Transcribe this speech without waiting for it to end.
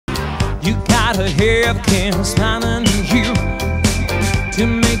You gotta have kids finding you to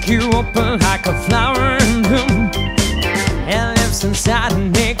make you open like a flower in bloom. And lives inside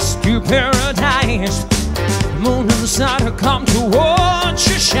and makes you paradise. The moon and the sun have come to watch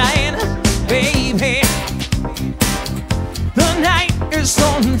you shine, baby. The night is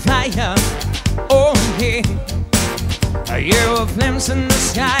on fire, oh yeah. You're flames in the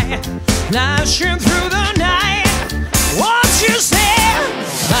sky, flashing through the night. What you say?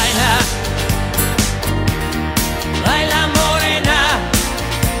 Baila, baila morena,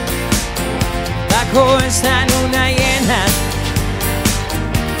 bajo esta luna llena.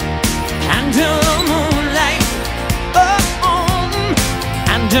 Under the moonlight, oh, oh,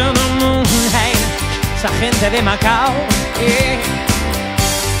 under the moonlight. Esa gente de Macao, yeah.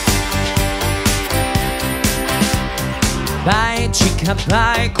 Bye, chica,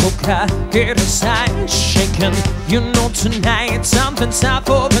 bye, coca, get aside, shaken. You know tonight something's up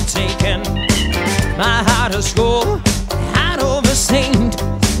for the taking. My heart is full, heart overstained.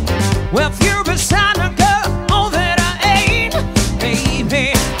 Well, if you're beside a girl, all that I ain't,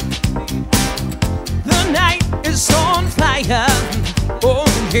 baby. The night is on fire, oh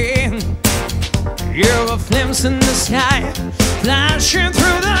yeah. You're a flames in the sky, flashing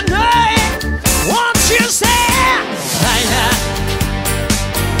through the night. What you say? Baila,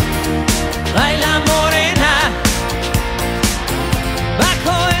 baila morena,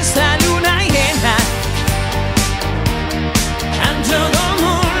 bajo esta luna llena. Under the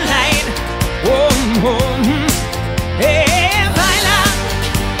moonlight, oh, oh, hey, baila.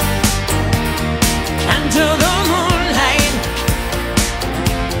 Under the moonlight,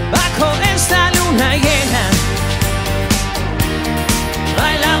 bajo esta luna llena.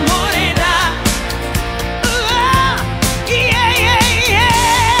 Baila morena.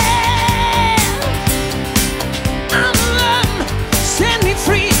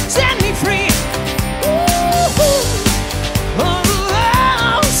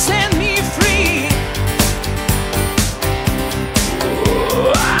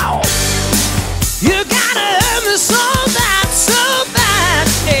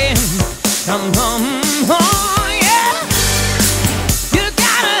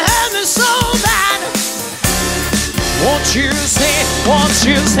 Won't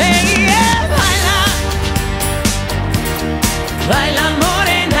you say, yeah, baila, baila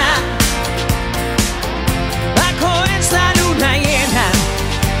morena, bajo esta luna llena.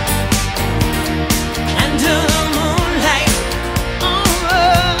 Under the moonlight, oh,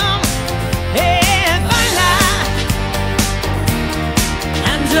 oh, yeah, baila.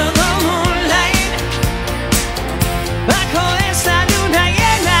 Under the moonlight, bajo esta luna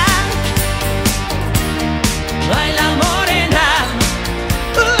llena. Baila morena.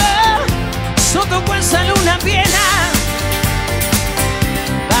 Bajo esta luna llena,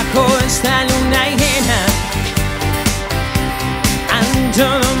 bajo esta luna llena,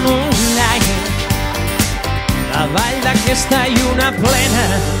 under the moonlight, la baila que está y una plena.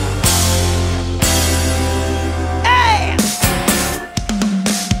 Hey!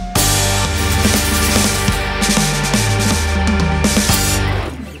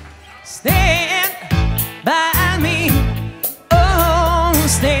 Stand by me, oh,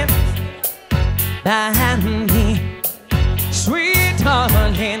 stand by me, sweet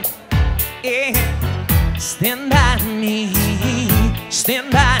darling, yeah. Stand by me,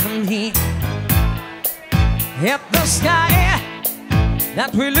 stand by me. At the sky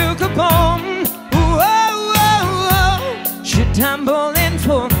that we look upon, oh, oh, oh, should tumble and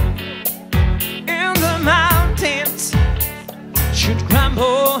fall. In the mountains should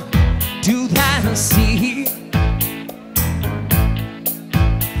crumble to the sea.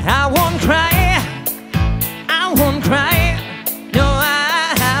 I won't cry, I won't cry, no,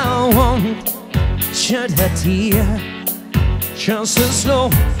 I won't shed a tear. Just as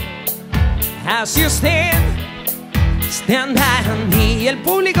long as you stand by me. Y el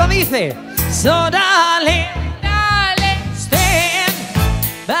público dice, so darling, darling, stand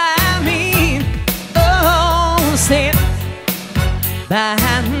by me, oh, stand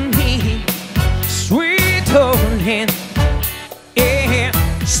by me, sweet darling, yeah.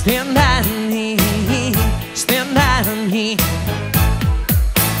 Stand by me, stand by me.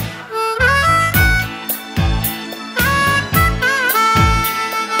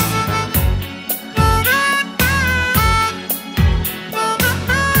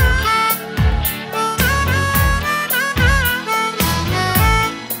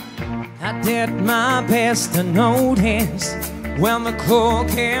 I did my best to notice when the call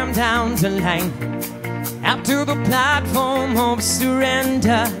came down the line. Up to the platform of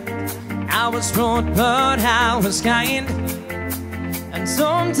surrender, I was wrong, but I was kind. And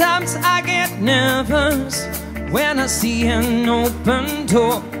sometimes I get nervous when I see an open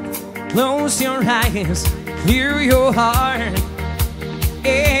door. Close your eyes, clear your heart,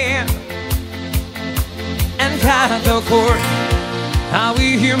 yeah, and cut the cord. Are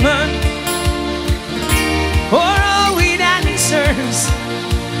we human, or are we dancers?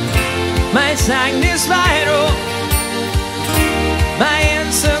 My sign is vital, my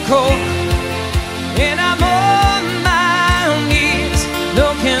answer cold, and I'm on my knees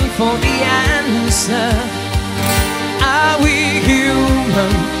looking for the answer. Are we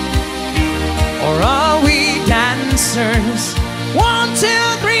human, or are we dancers? 1, 2,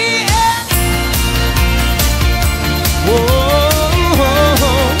 3, and whoa.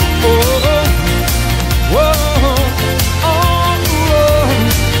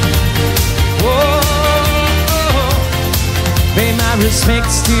 Pay my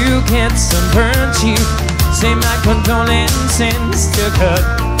respects to cats and virtue. Say my condolences to cut.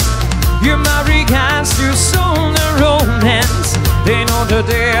 Give my regards to soul and romance. They know that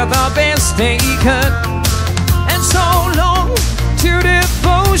they're the best they could. And so long to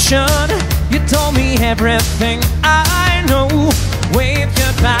devotion. You told me everything I know. Wave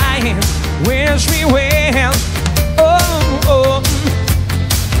goodbye, wish me well. Oh, oh,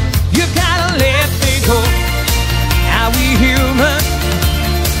 you gotta let me go. Are we human,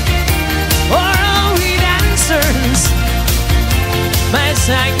 or are we dancers? My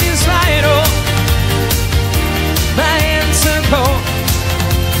sign is vital, my answer cold,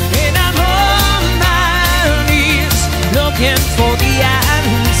 and I'm on my knees looking for the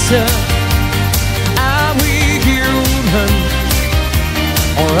answer. Are we human,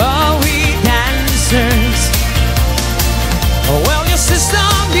 or are we dancers? Well, your sister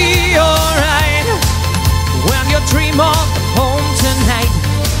be alright when you dream of home tonight.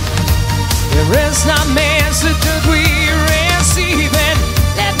 There is a message that we receiving.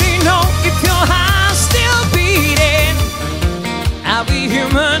 Let me know if your heart's still beating. Are we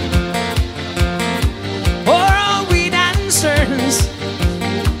human, or are we dancers?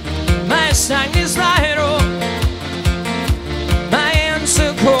 My sign is vital, my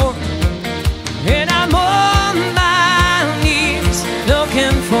answer cold, and I'm on my knees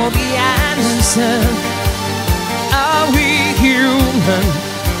looking for the answer. Are we human,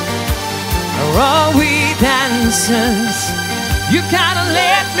 or are we dancers? You gotta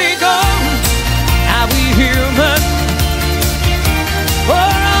let me go. Are we human,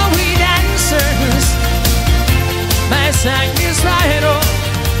 or are we dancers? My sign is vital,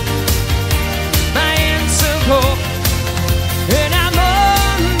 my answer cold, and I'm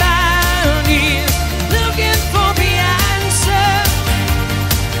on my knees looking for the answer.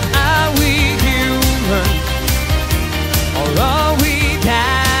 Are we human, or are we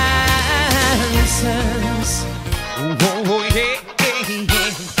dancers? Oh, oh yeah, yeah.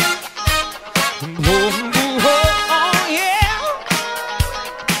 Oh, oh, yeah.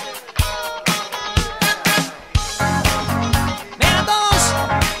 Man, those,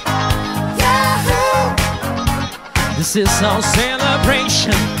 yeah. This is our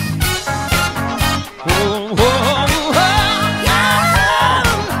celebration. Oh, oh, oh, yeah.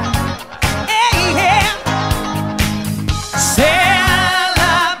 Hey, yeah.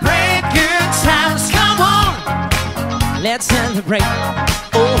 Celebrate good times, come on. Let's celebrate,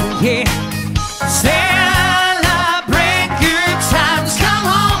 oh yeah. Celebrate good times, come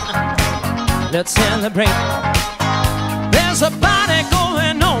on. Let's celebrate. There's a party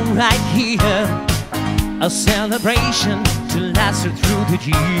going on right here, a celebration to last you through the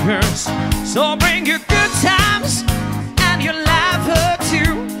years. So bring your good times and your laughter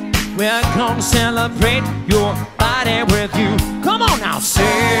too. We're gonna celebrate your body with you. Come on now, celebration.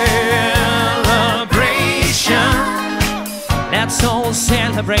 Let's all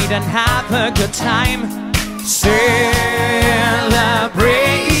celebrate and have a good time.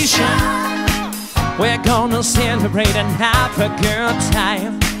 Celebration. We're gonna celebrate and have a good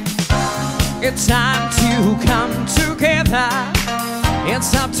time. It's time to come together.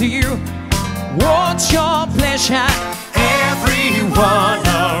 It's up to you. What's your pleasure? Everyone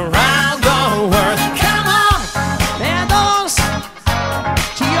around the world, come on, and those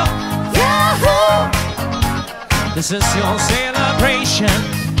to your Yahoo. This is your celebration.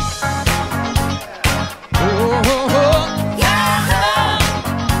 Oh, oh, oh. Yahoo.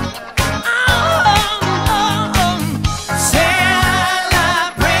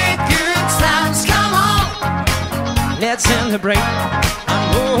 Celebrate good times, come on. Let's celebrate.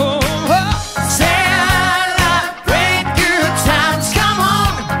 Oh, celebrate good times, come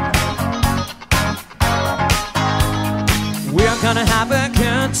on. We're gonna have a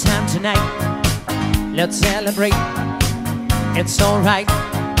good time tonight. Let's celebrate. it's alright.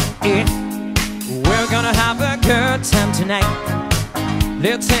 Yeah. We're gonna have a good time tonight.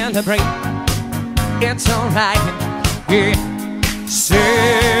 Let's celebrate. It's alright. Yeah. Celebration.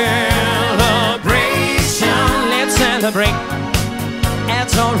 Let's celebrate.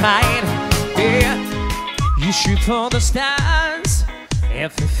 It's alright. Yeah. You shoot for the stars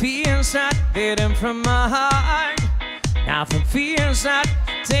if it feels like hidden from my heart. Now if it feels like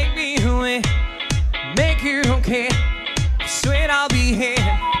take me away, make you okay. Sweet, I'll be here.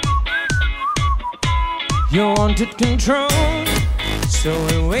 You wanted control, so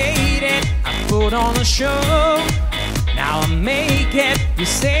we waited. I put on a show. Now I make it. You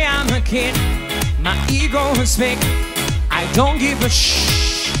say I'm a kid. My ego is fake. I don't give a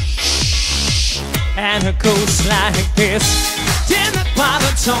shh. And it goes like this. Didn't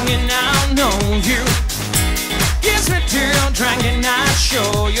bother tonguing, I know you. Kiss me till you're drunk and I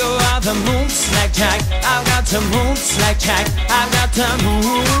show you other moves like Jack. I've got the moves like Jack. I've got the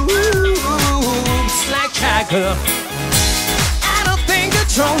moves like Jack. I don't think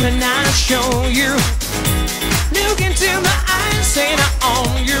it's wrong and I show you. Look into my eyes, say I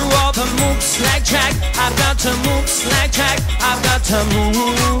own you. All the moves like Jack. I've got the moves like Jack. I've got the moves.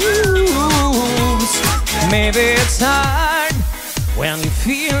 Maybe it's hard when you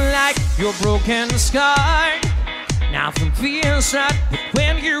feel like you're broken and scarred. Nothing feels right, but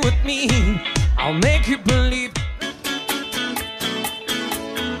when you're with me, I'll make you believe.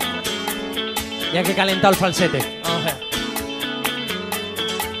 Ya que calentado el falsete. Okay.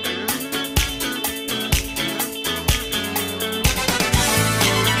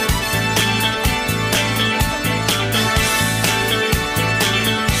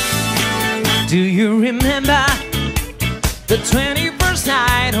 Do you remember the 21st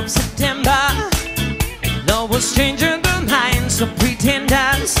night of September? Love was changing the minds of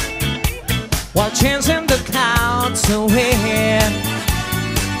pretenders while chasing the clouds away.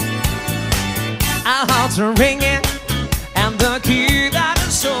 Our hearts were ringing and the key that our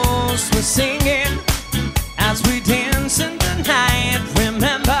souls were singing as we dance in the night.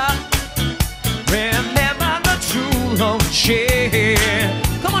 Remember the true love we shared.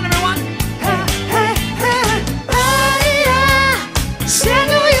 Come on, everyone. Hey, hey, hey, say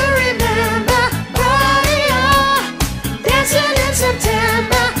do you remember? Dancing in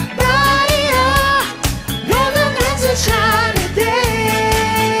September, golden as a shiny day.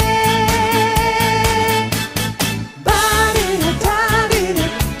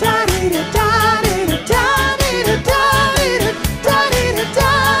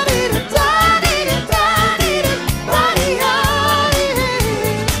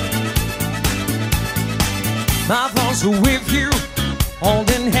 My thoughts are with you,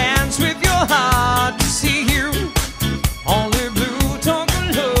 holding hands with your heart to see you. Only blue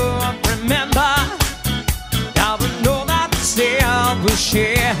token love, remember. Now we know that the stare we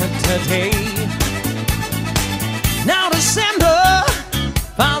share today. Now December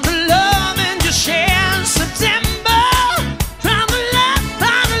found the love and you share September. Found the love,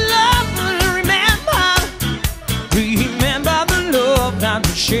 remember the love that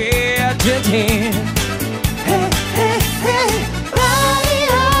we share today. Hey, hey, hey,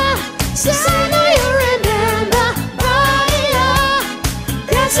 say do you remember?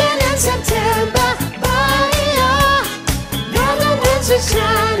 Dancing in September, golden as a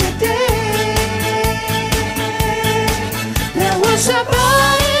shiny day. There was a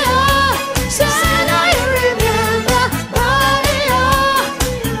say do you remember?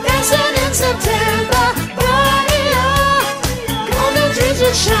 Dancing in September, golden as a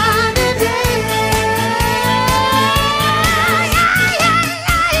shiny day.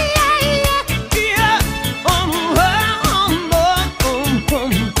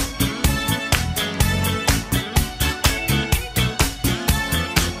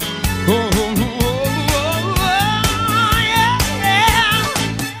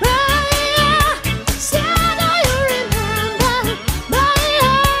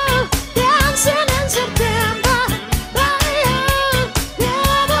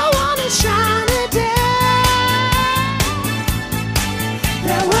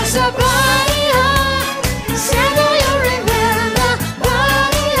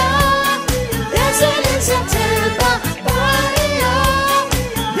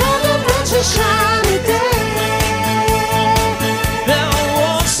 Shiny day. There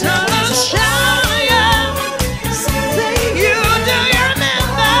was a shine. Say you do you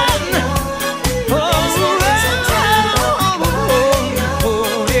remember? Oh,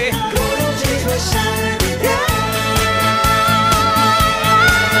 yeah.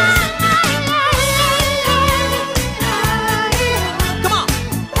 Come on.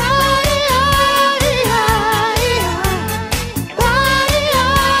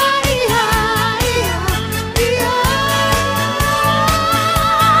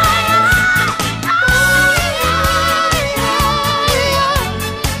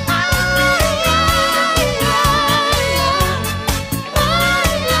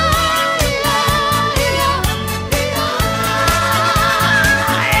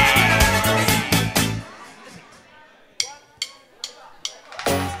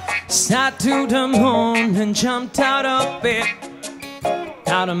 to the moon and jumped out of bed,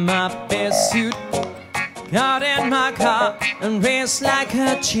 out of my best suit, got in my car and raced like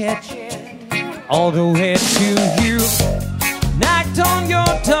a jet all the way to you. Knocked on your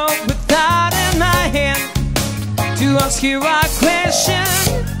door without in my hand to ask you a question,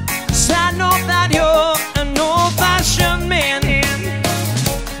 'cause I know that you're an old-fashioned man.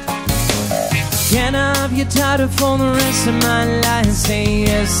 Can I have your title for the rest of my life? Say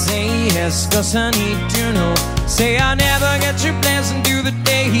yes, 'cause I need to know. Say I'll never get your blessing to the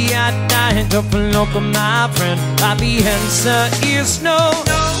day I die. Don't look at my friend, my answer is no.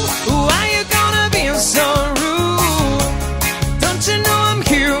 Why you gonna be so rude? Don't you know I'm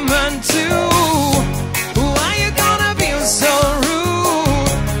human too? Why you gonna be so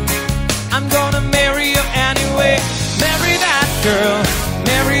rude? I'm gonna marry you anyway. Marry that girl,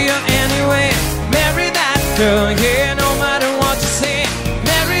 marry you anyway. Marry that girl, yeah, no matter what you say.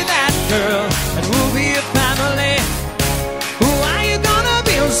 Marry that girl, and we'll be a family. Why you gonna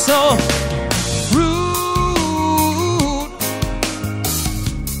be so rude?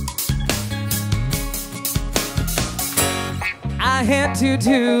 I had to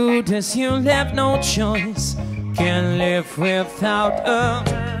do this, you left no choice. Can't live without a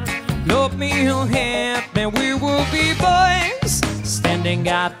love me, you'll have me, we will be boys standing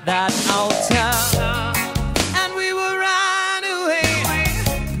at that altar, and we will run away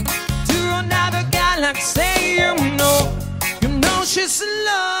to another galaxy. You know she's in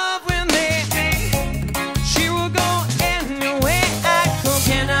love with me. She will go anywhere I go.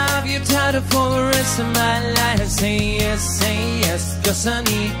 Can I have you title for the rest of my life? Say yes, 'cause I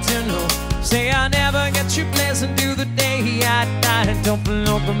need to know. Say I'll never get you blessing to the day I die. Don't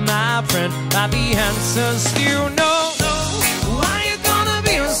look at my friend, my answers you know. Why you gonna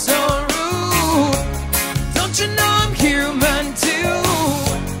be so rude? Don't you know I'm human too?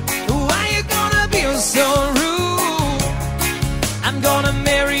 Why you gonna be so rude? I'm gonna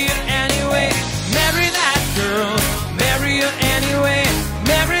marry you anyway. Marry that girl, marry you anyway.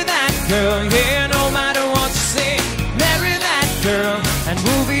 Marry that girl, yeah, no matter what you say. Marry that girl, and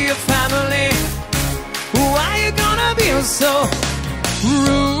we'll be a family. Why you gonna be so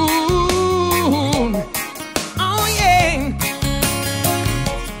rude? Oh yeah.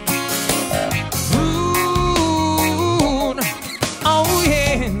 Rude. Oh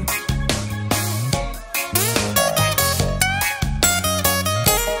yeah.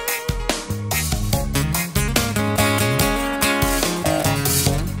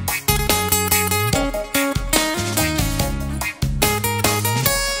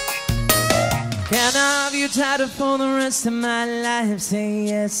 Can I have you title for the rest of my life? Say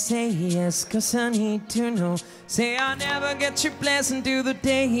yes, 'cause I need to know. Say I'll never get your blessing to the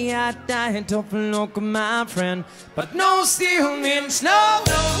day I die. Don't look at my friend, but no still means no.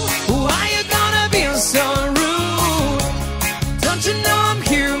 Why you gonna be so rude? Don't you know I'm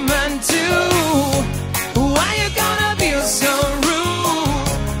human too? Why you gonna be so rude?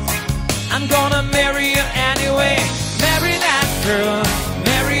 I'm gonna marry you anyway. Marry that girl,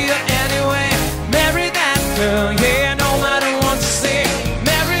 marry you anyway. Marry that girl, yeah, no matter what you say.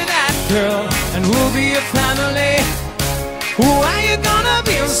 Marry that girl, and we'll be a family. Why you gonna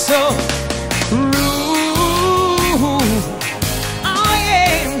be so rude? Oh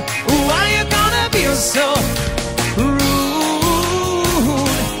yeah. Why you gonna be so rude?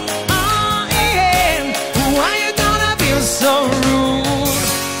 Oh yeah. Why you gonna be so rude?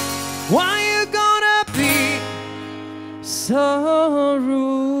 Why you gonna be so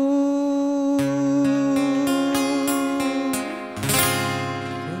rude?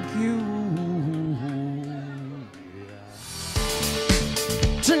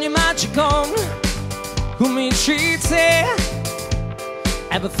 Turn your magic on, who me treats it.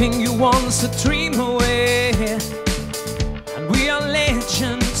 Everything you want's a dream away, and we are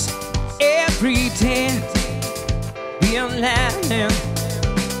legends every day. We are landing.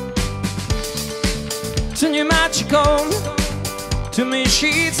 Turn your magic on, to me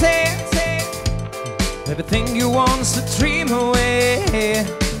she'd say. Everything you want's a dream away.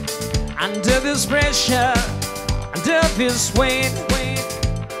 Under this pressure, under this weight,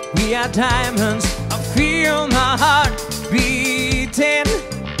 we are diamonds. I feel my heart beating.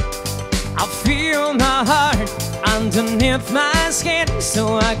 I feel my heart underneath my skin,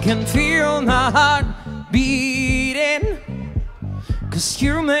 so I can feel my heart beating. 'Cause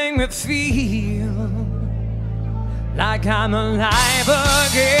you make me feel like I'm alive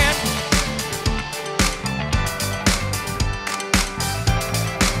again.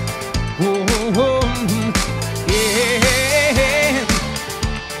 Oh, oh, yeah.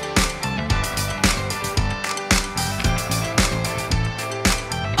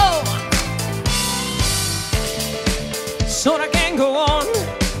 Oh,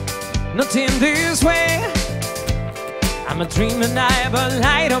 not in this way. I'm a dream and I have a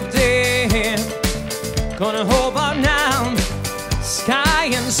light of day. Gonna hold up now,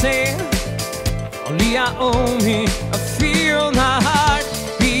 sky and say, only I owe me. I feel my heart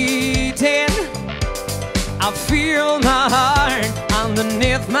beating. I feel my heart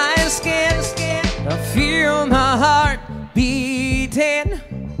underneath my skin. I feel my heart beating,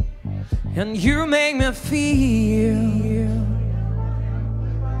 and you make me feel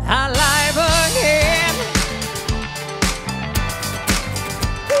alive again.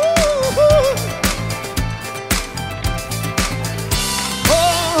 Ooh. Oh,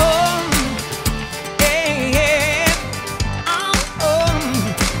 yeah, yeah.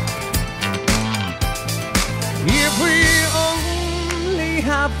 If we only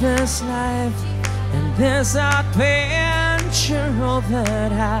have this life and this adventure of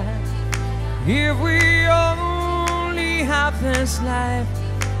that high. If we only have this life,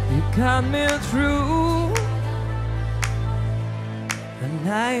 you got me through the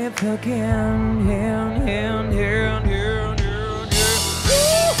life again,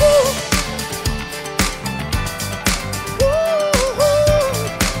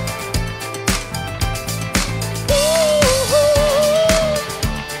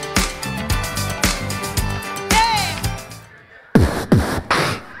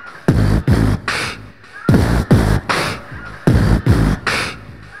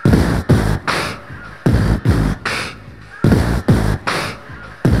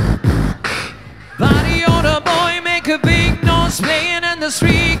 playing in the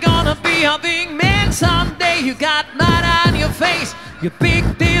street, gonna be a big man someday. You got mud on your face, you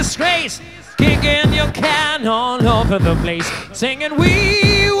big disgrace, kicking your can all over the place, singing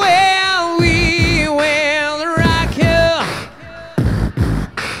we will rock you.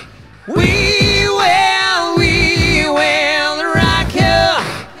 We will rock you.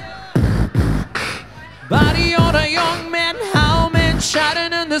 Body on a young man, how men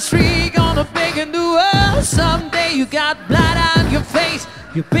shouting in the street, gonna beg in the world someday. You got blood on your face,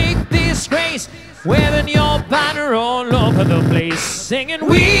 you big disgrace, waving your banner all over the place, singing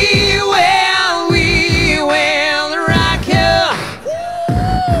we will rock you.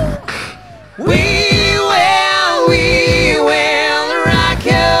 We will rock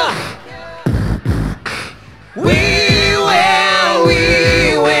you. We will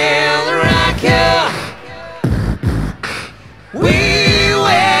rock you. We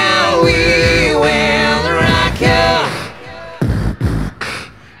will rock you.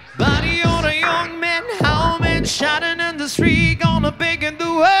 Body on a young man, how men shouting in the street, gonna beg in the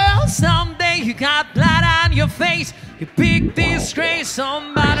world someday. You got blood on your face, you big disgrace,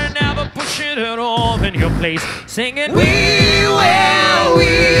 somebody never push it at all in your place, singing we will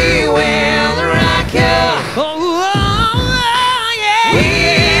rock you. Oh, yeah. We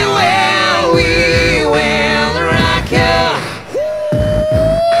will rock you.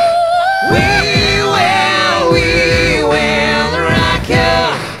 We will rock you.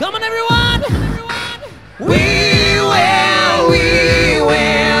 Come on, everyone. We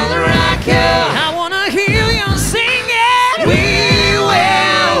will rock you. I wanna hear you sing it. We will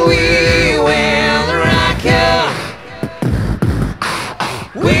rock you.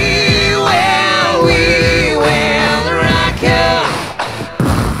 We will rock you.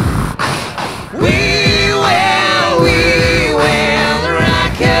 We will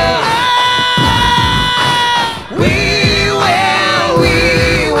rock you. We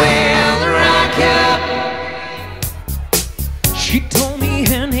will rock you. She told me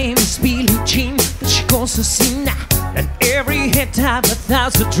her name is Billie Jean, that she goes to sing now. And every hit time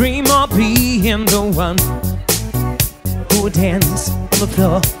that's a dream of being the one who dance on the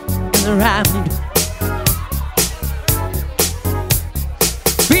floor and around.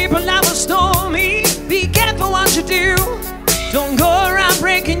 People always told me, be careful what you do. Don't go around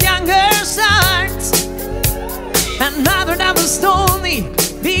breaking young girls' hearts. And mother always told me,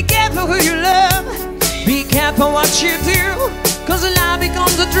 be careful who you love. Be careful what you do, cause a lie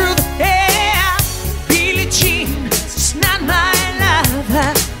becomes the truth. Yeah, Billie Jean is not my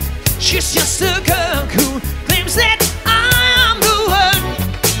lover. She's just a girl who claims that I'm the one.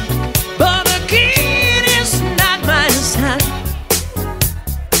 But the kid is not my son.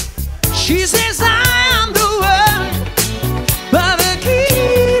 She says I'm the one, but the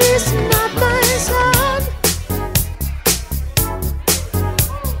kid is not my son.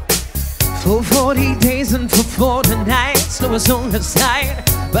 For 40 days and for 40 nights, no one's on her side.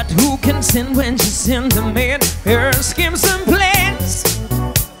 But who can sin when she's in the man? Her schemes and plans,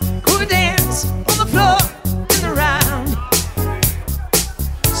 who dance on the floor and around.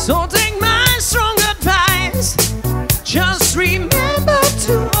 So take my strong advice, just remember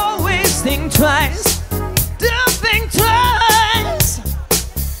to always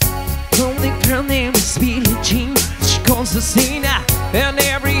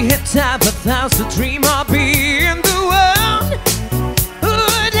without a dream of being the one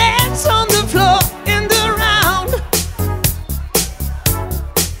who dance on the floor in the round.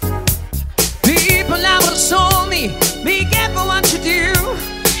 People have told me, be careful what you do.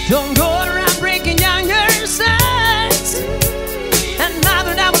 Don't go around breaking young hearts. And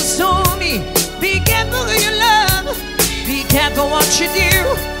mother that was told me, be careful who you love. Be careful what you do,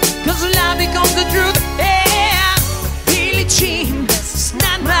 'cause love becomes the truth. Yeah, Billie Jean is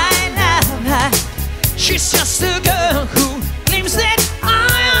not my love. She's just a girl who claims that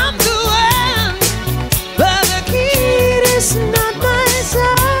I am the one. But the kid is not my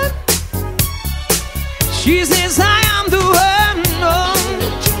son. She says I am the one. Oh,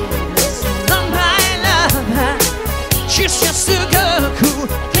 not my love. She's just a girl who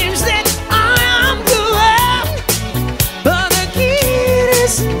claims that I am the one. But the kid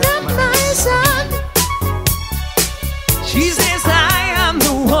is not my son. She says I am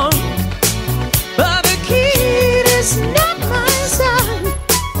the one. But the kid is not my son.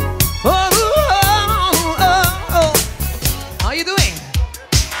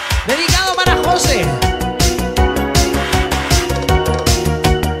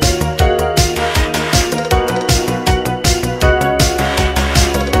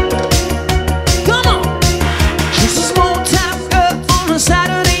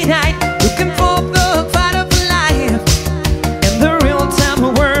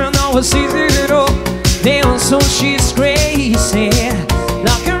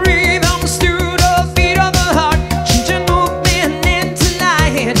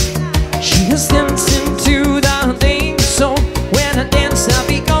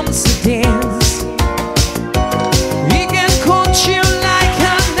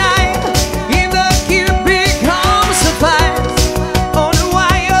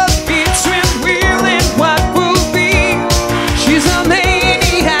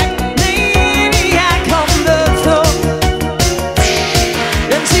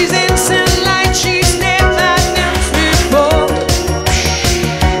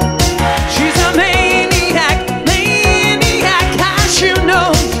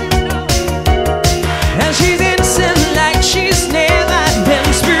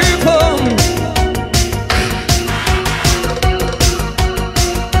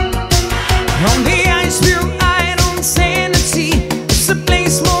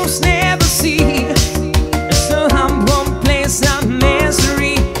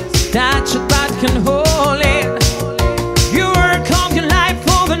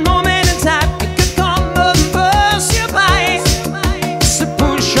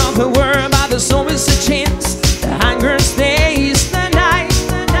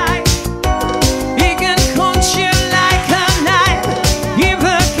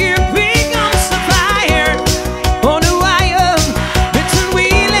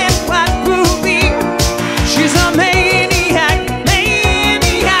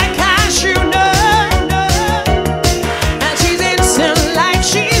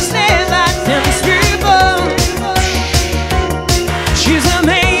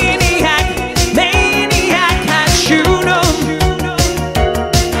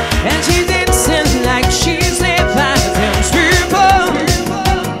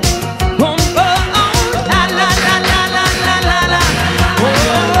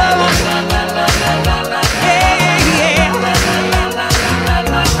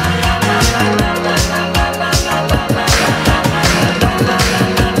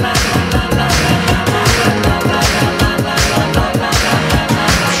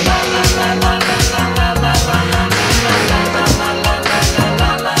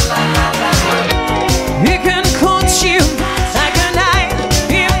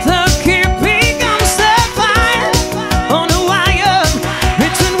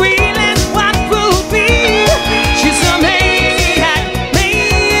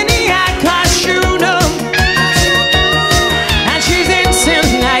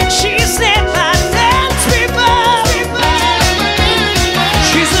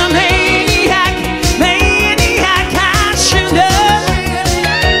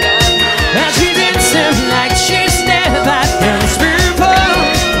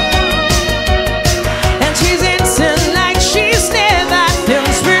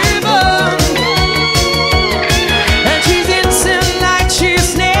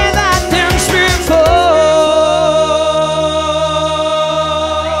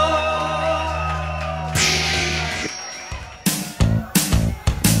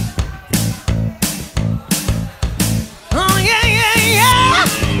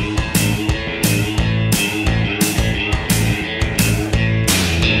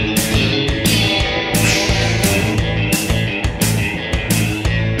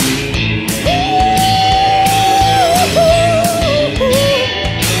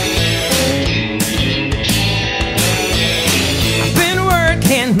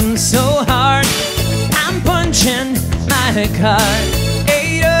 my card.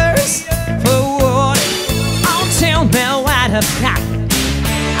 8 years for what? Oh, tell me what I've got.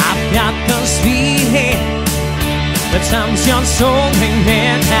 I've got the sweet hair, but time's just holding me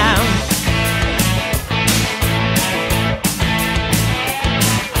down.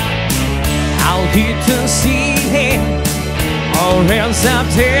 I'll get to see him, or else I'll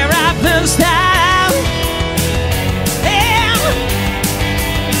tear up this town. Yeah.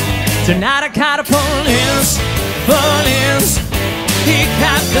 Tonight I caught a police. He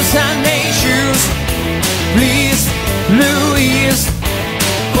got the Sunday shoes. Please, Louise,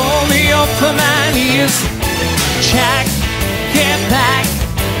 pull me up from my knees. Check, get back,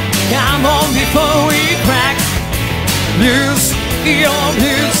 come on before we crack. Blues, your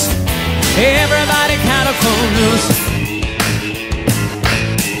blues, everybody kind of blues.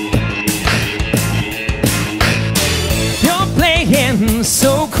 You're playing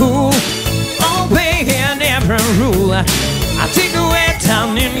so cool, obeying every rule. I take the way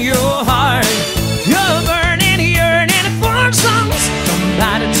down in your heart. You're burning, yearning for songs,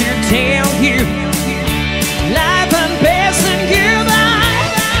 somebody to tell you life and passing you by.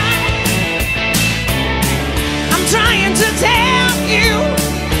 I'm trying to tell you,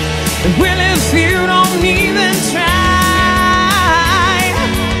 well, if you don't even try,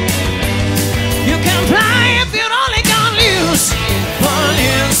 you can fly if you're only gonna lose.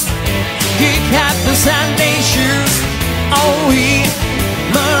 Police, he got the Sunday shoes. Oh, we,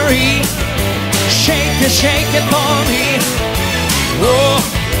 Marie, shake it for me. Oh,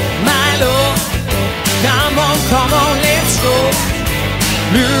 my love, come on, let's go.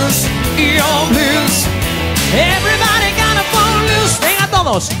 Blues, your blues, everybody gonna fall loose. Venga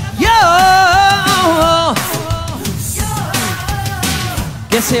todos, yo.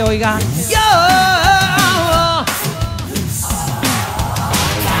 Que se oiga, yo.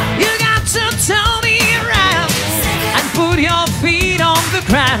 You got to turn me around and put your feet on the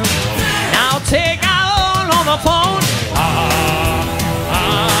ground. Now take out on the phone.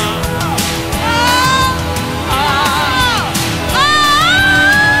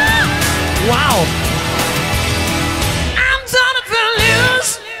 Wow. I'm done for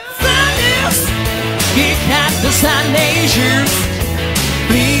loose. He got the Sunday shoes.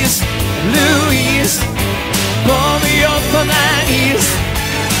 Please, Louise, pull me up for my knees.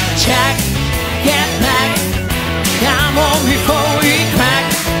 Check, get back, come on before we crack.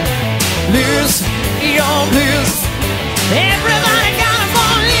 Blues, your blues, everybody gotta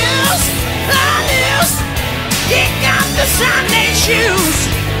fall loose. Loose. He got the Sunday shoes.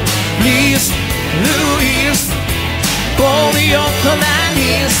 Please, Louise, pull me up for my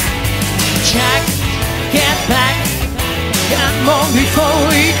knees. Check, get back, come on before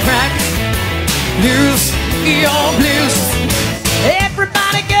we crack. Blues, your blues,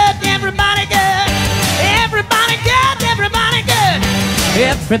 everybody good, everybody good, everybody good, everybody good,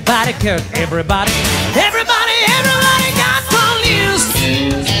 everybody good, everybody, everybody, everybody got police.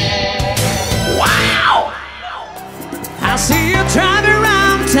 Wow! I see you driving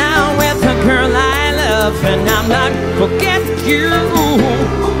around town with a girl I love, and I'm like, forget you.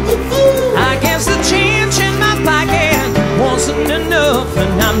 I guess the change in my pocket wasn't enough,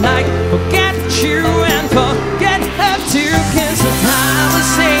 and I'm like, forget you and forget her too. 'Cause the time was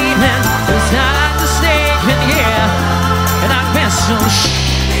saving, the time was taking, yeah. And I miss some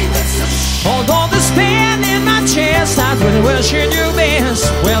although this pain in my chest, I really wish you knew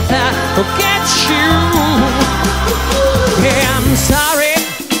best. Well, I forget you. Yeah, I'm sorry,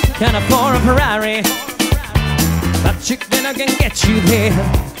 can't afford a Ferrari, but chick then I can get you there.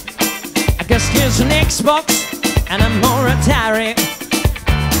 I guess here's an Xbox and I'm more Atari.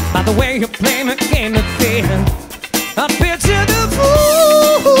 By the way you play my game of fear, I picture the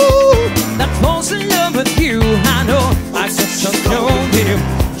fool that falls in love with you. I know I guess I told you,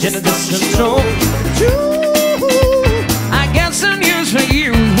 this control. I got some news for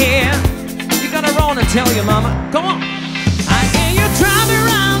you, yeah. You gotta run and tell your mama, come on. I hear you driving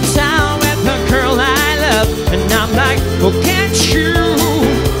around town with the girl I love, and I'm like, forget you.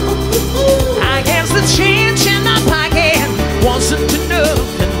 I guess the change in my pocket wasn't enough,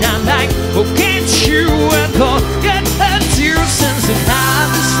 and I'm like, forget you and forget her too. Since if I'm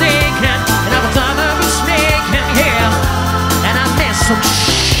mistaken, and I've done a mistake, yeah. And I miss some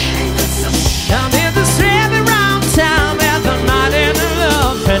I'm in the driving around town with a night in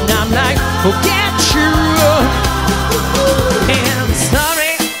love, and I'm like, forget you. And I'm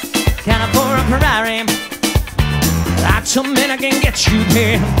sorry, can't afford a Ferrari, I told me I can get you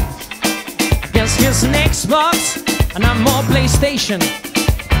there. I guess here's an Xbox and I'm more PlayStation.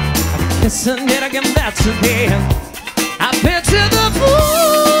 I guess I need to get that today. I picture the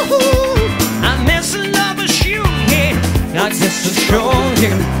fool I'm missing love with you, yeah. I guess to show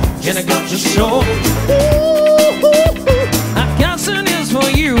you, and I got to show. I've got some news for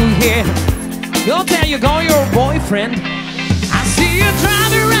you, yeah. Go tell your boyfriend. I see you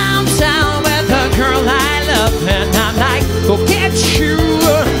driving around town with a girl I love, and I'm like, forget you.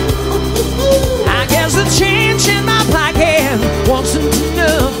 I guess the change in my pocket wasn't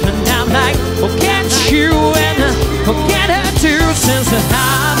enough, and I'm like, forget you and forget her too, since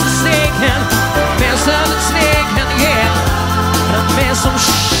I'm mistaken, misundertaken, yeah. I made some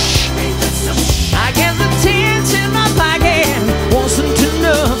I guess the change in my pocket wasn't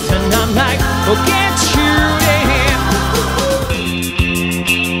enough, and I'm like, forget you, yeah.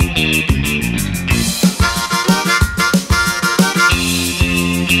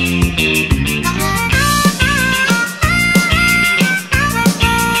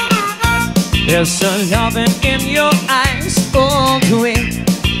 There's a loving in your eyes all the way.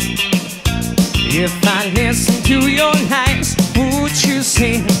 If I listen to your lies, would you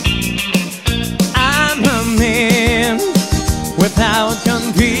say I'm a man without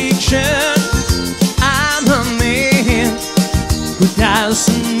conviction? I'm a man who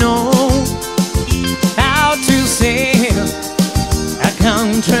doesn't know how to say a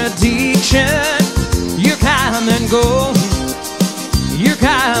contradiction. You come and go, you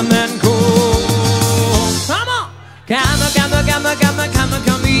come and go. Come on, come on,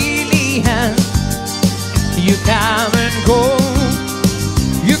 chameleon. You come and go,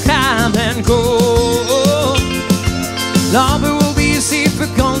 you come and go. Love will be safe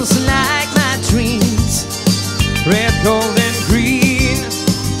because like my dreams. Red, gold and green,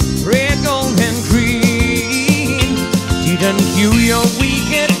 red, gold and green. You don't hear your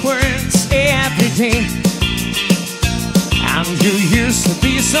wicked words every day. And you used to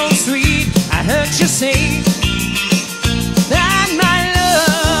be so sweet. I heard you say that my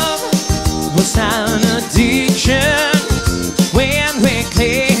love was an addiction. When we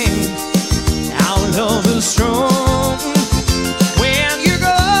claim our love is strong, when you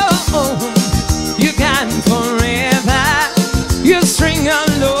go, you got forever. You string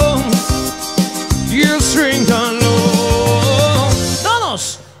along, you string along.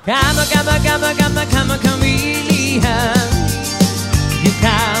 Todos, come, chameleon. You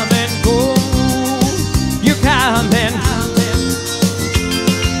come and go, you come and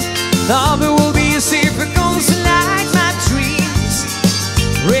love will be safe because like my dreams.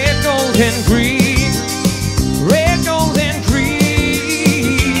 Red, gold and green, red, gold and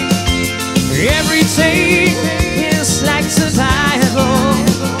green. Everything is like survival.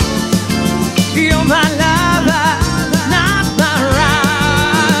 You're my lover, not my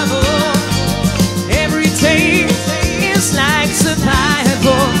rival. Everything is like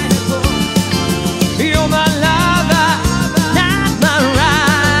survival. You're my lover, not my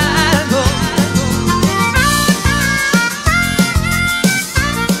rival.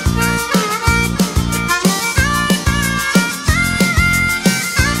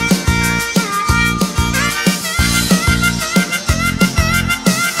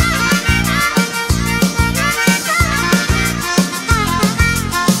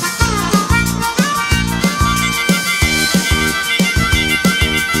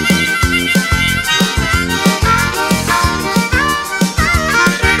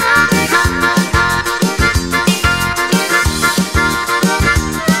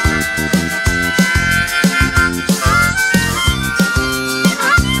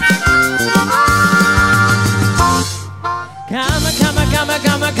 Come,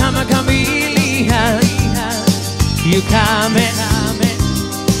 chameleon. You come and,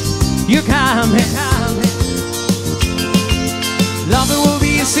 you come and. Love will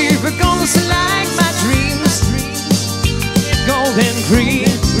be safe because like my dreams. Red, gold and green,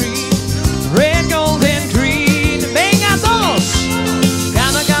 red, gold and green. Venga todos.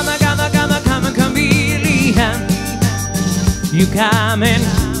 Come, chameleon. You come and,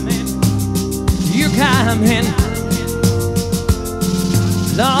 you come and.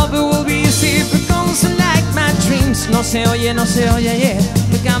 Love will be safe because like my dreams. No se oye, yeah.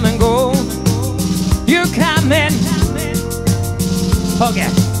 You come and go, you come and. Okay.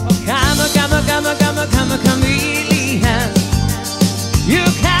 Come, chameleon. You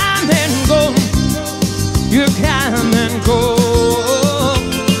come and go, you come and go.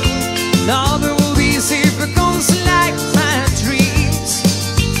 Love will be safe because like my dreams.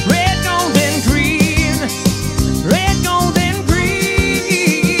 Red, gold and green, red, gold and green.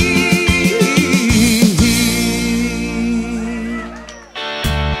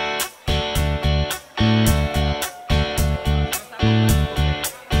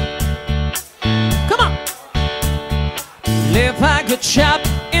 Live like a chap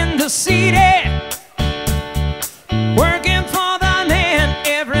in the city, working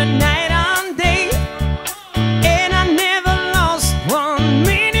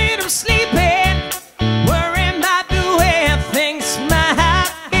sleeping, worrying about the way things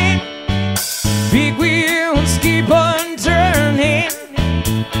might be. Big wheels keep on turning,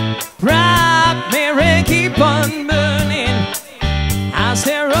 bright mirror keep on burning as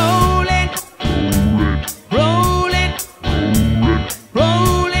they're rolling, rolling,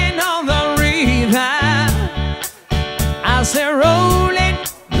 rolling on the river. As they're rolling,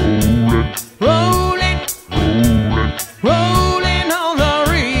 rolling, rolling on the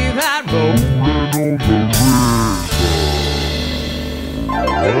river, rolling on the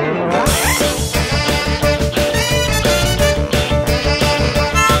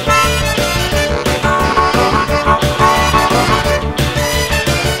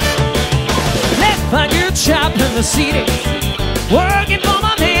left my good job in the city, working for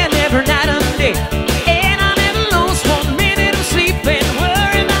my man every night and day. And I never lost 1 minute of sleeping,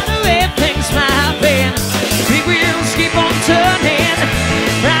 worrying about the way things might have been. Big wheels keep on turning,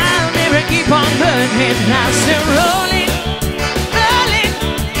 round mirror keep on burning. Now still rolling, rolling,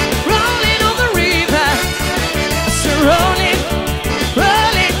 rolling on the river. Still rolling,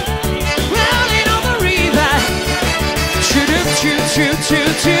 rolling, rolling on the river. Choo choo choo choo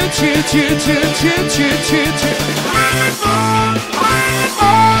choo choo choo choo choo choo choo choo.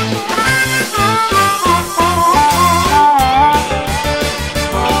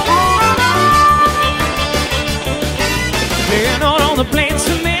 Playing on the plains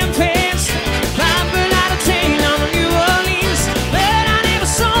to Memphis, climbing out of town on the New Orleans. But I never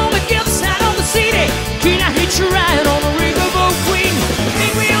saw the gift side of the city. Can I hitch a ride on the riverboat queen?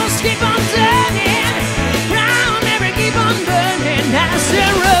 Big wheels keep on turning, round never keep on burning. As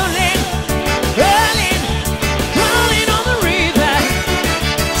they're rolling, rolling, rolling on the river.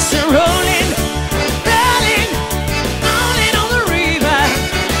 Still rolling, rolling, rolling on the river.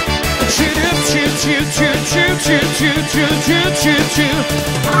 Choo choo choo choo choo choo choo choo choo choo choo.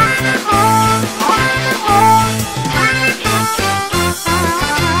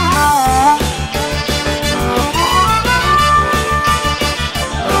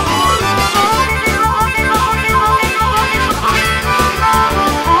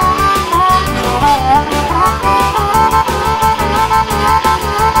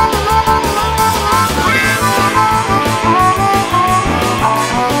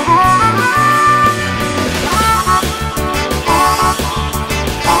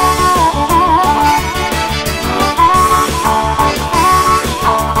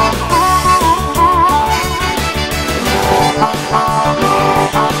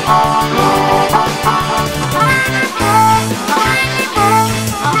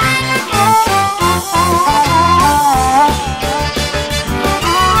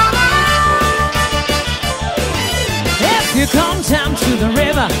 You come down to the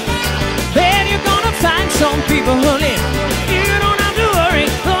river, then you're gonna find some people who live. You don't have to worry,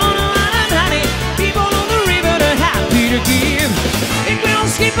 oh no, I'm honey. People on the river, they're happy to give. Big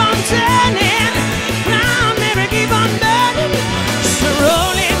wheels keep on turning, round never keep on burning. So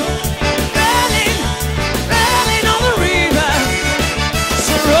rolling, rolling, rolling on the river.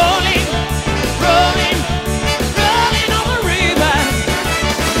 So rolling, rolling, rolling on the river.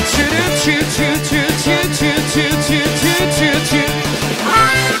 Choo choo choo choo choo choo choo choo choo choo choo.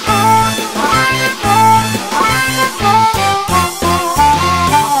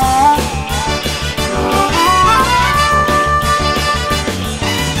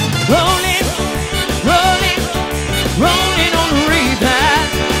 Rolling, rolling, rolling on the river.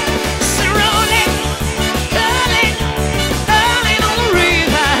 So rolling, rolling, rolling on the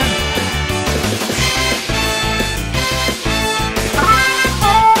river.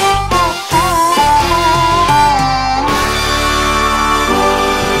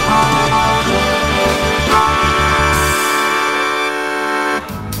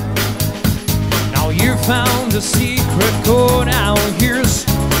 Now you found the secret code. Now here's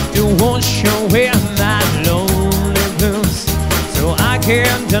the one show where my lonely blues. So I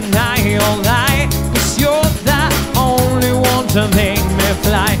can't deny your lie, 'cause you're the only one to make me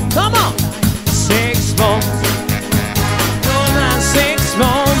fly. Come on! 6 months, you're my 6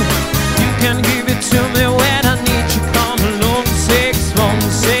 months. You can give it to me when I need you, come along. 6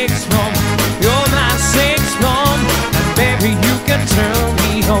 months, 6 months. You're my 6 months, and baby you can turn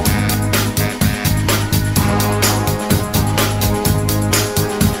me on.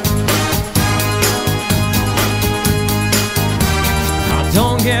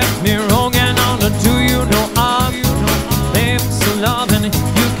 Don't get me wrong, and I'll do you no harm. There's a loving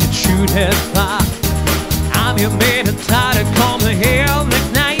you can shoot it far. I'm your made it tight to come here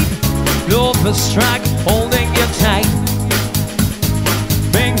midnight. Blow the strike, holding you tight.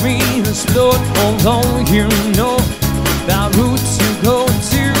 Make me explode, although you know the route to go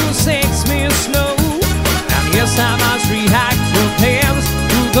to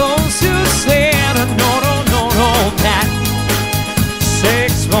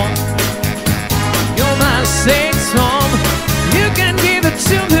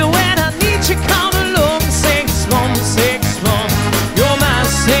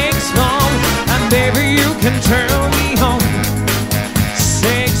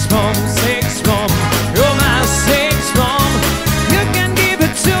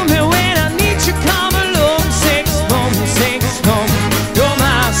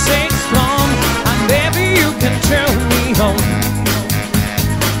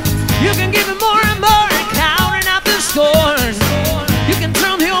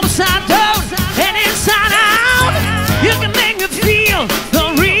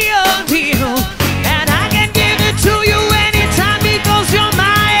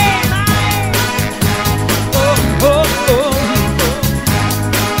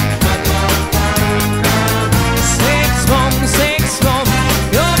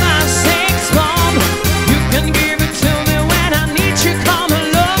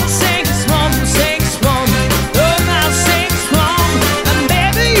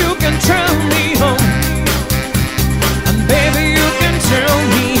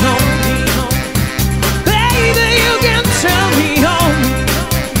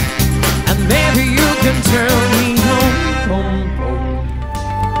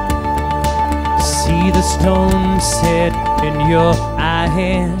the stone set in your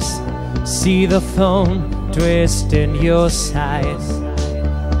eyes, see the thorn twist in your side.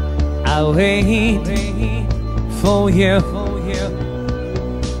 I wait for you.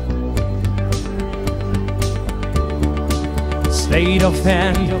 Sleight of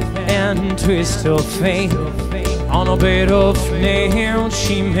hand and twist of fate, on a bed of nails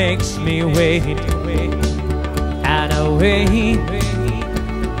she makes me wait. And I wait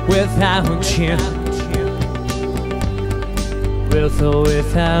without you, with or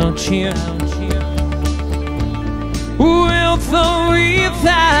without you, with or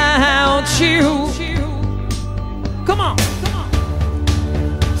without you. Come on.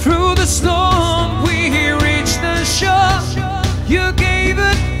 Through the storm we reached the shore. You gave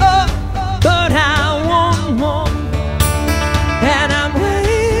it up, but I want more. And I'm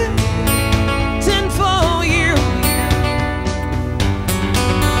waiting for you,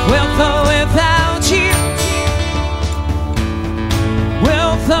 with or without you,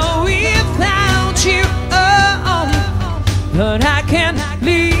 with or without you. But I can't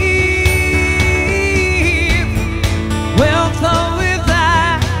leave, with or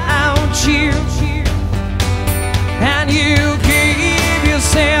without you. And you give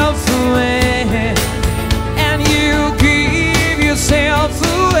yourself away, and you give yourself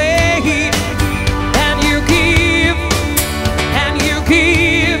away, and you give, and you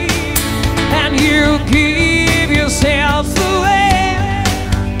give, and you give yourself away.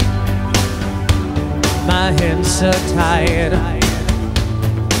 My hands are tired,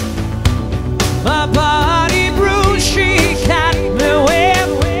 my body bruised, she got me wet,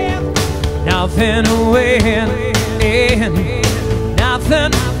 nothing to win,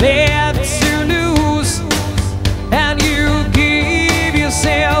 nothing left to lose. And you give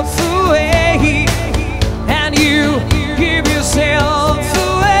yourself away, and you give yourself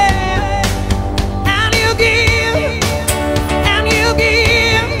away, and you give, and you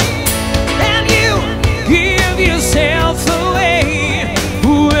give, and you give yourself away,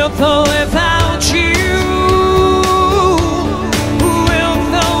 with or without you,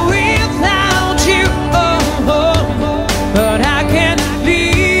 with or without you. But I can't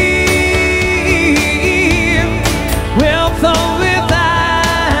leave, with or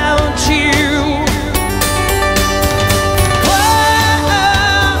without you.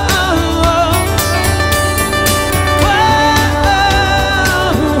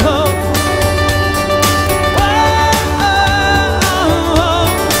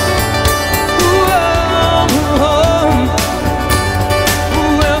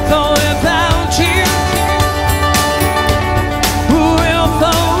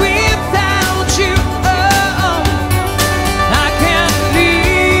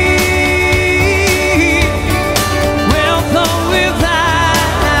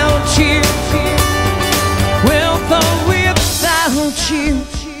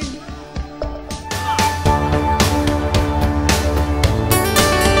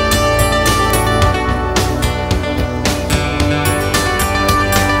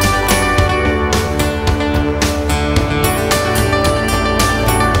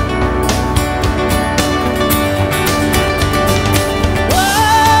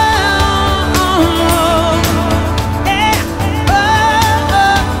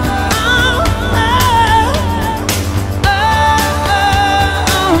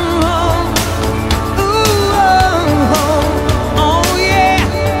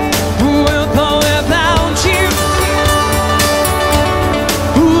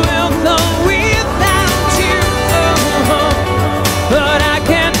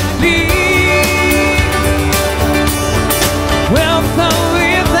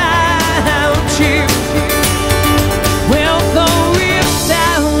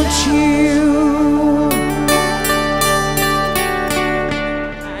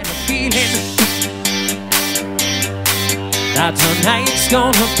 That tonight's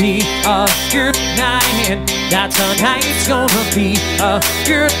gonna be a good night. That tonight's gonna be a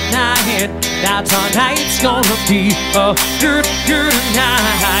good night. That tonight's gonna be a good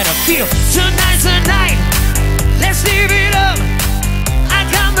night. I feel tonight's the night. Let's live it up. I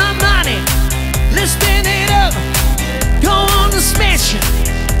got my money. Let's spin it up. Go on to smash it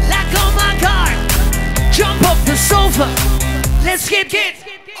like on my car. Jump off the sofa. Let's get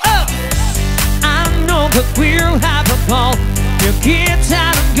up. I know that we'll have a ball. You get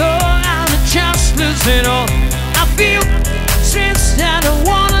out and go out and just lose it all. I feel stressed, I don't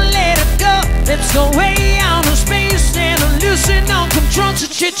wanna let it go. Let's go way out of space and loosen all control.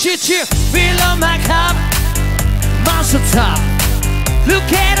 Fill up my cup, monster top. Look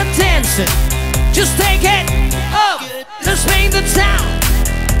at them dancing, just take it up. Let's paint the town,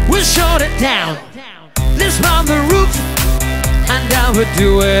 we'll shut it down. Let's run the roof, and I would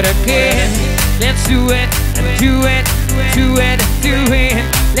do it again. Let's do it, and do it, do it, do it.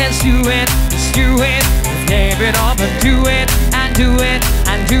 Let's do it, let's do it. Name it up and do it, and do it,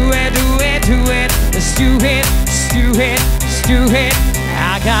 and do it, do it, do it. Let's do it, let's do it, let's do it.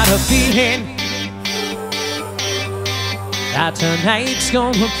 I got a feeling that tonight's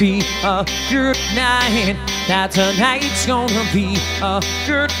gonna be a good night. That tonight's gonna be a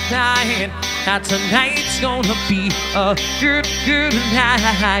good night. That tonight's gonna be a good, good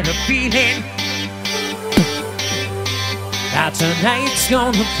night. A feeling that tonight's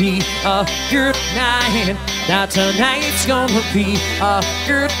gonna be a good night. That tonight's gonna be a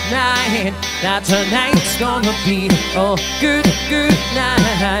good night. That tonight's gonna be a good, good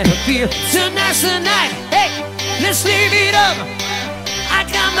night. I feel tonight's the night. Hey, let's live it up. I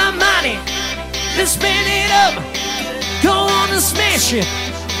got my money. Let's spend it up. Go on and smash it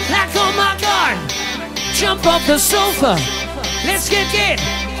like oh my God. Jump off the sofa. Let's get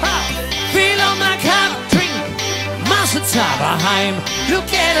feel on my cup. Drink Master Tabahheim.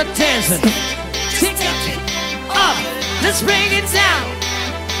 Look at her dancing. Tick it up. Let's bring it down.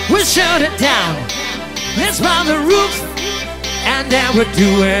 We'll shut it down. Let's run the roof, and then we'll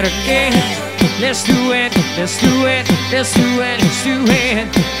do it again. Let's do it, let's do it, let's do it, let's do it,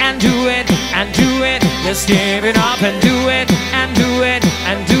 and do it, and do it. Let's give it up and do it, and do it,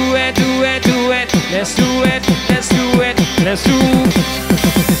 and do it, do it, do it. Let's do it, let's do it, let's do it.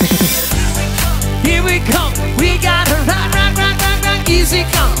 Here we come, we gotta rock, rock, rock, rock, rock. Easy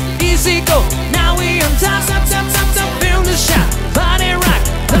come, easy go. Now we on top, top, top, top, top. Feel the shot, body rock.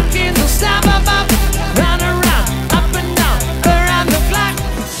 Looking to stop, up, up, run around, up and down, around the clock.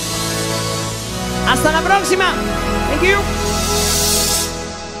 Hasta la próxima. Thank you.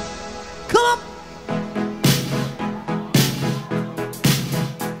 Come on.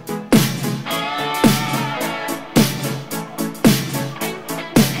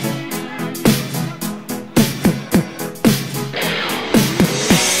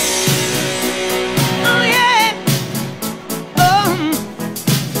 Oh yeah.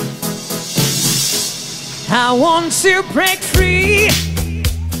 I want to break free.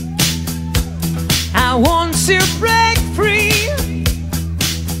 I want to break free.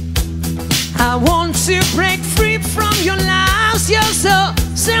 I want to break free from your lies. You're so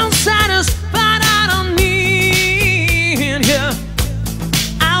self-centered, but I don't need you.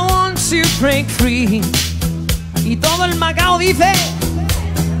 I want to break free. Y todo el Macao dice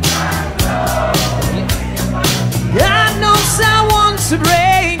God knows I want to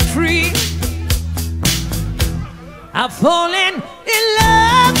break free. I've fallen in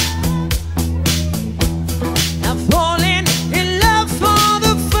love. Falling in love for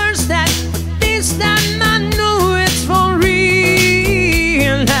the first time. This time I know it's for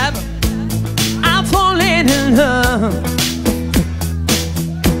real love. I'm falling in love.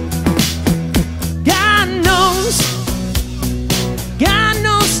 God knows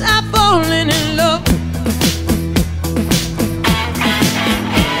I'm falling in love.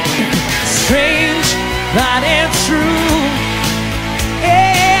 Strange, but it's true.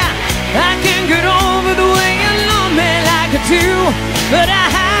 Yeah, I can't get over the way but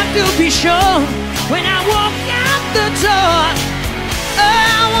I have to be sure when I walk out the door. Oh,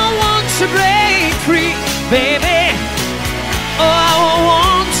 I want to break free, baby. Oh, I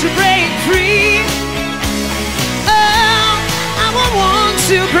want to break free. Oh, I want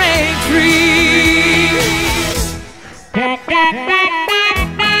to break free.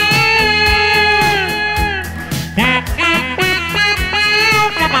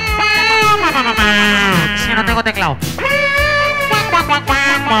 Si no tengo teclado.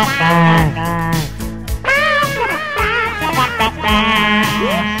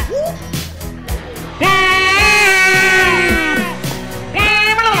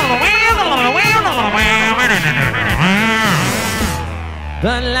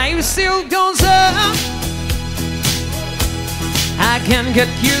 But life still goes on. I can't get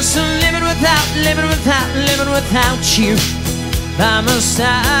used to living without you by my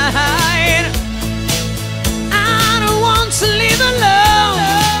side. I don't want to live alone.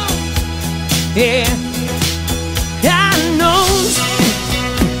 Yeah, God knows.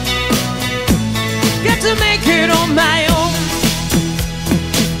 Got to make it on my own.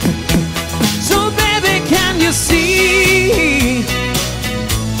 So baby, can you see?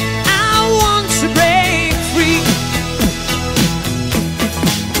 I want to break free.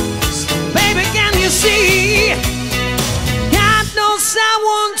 So baby, can you see? God knows I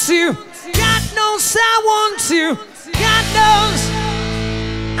want to. God knows I want to. God knows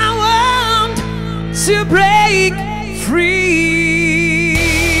I want to break free.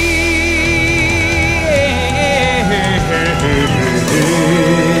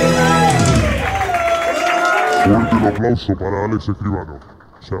 aplauso para Alex Escribano.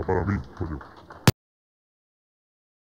 O sea, para mí, coño.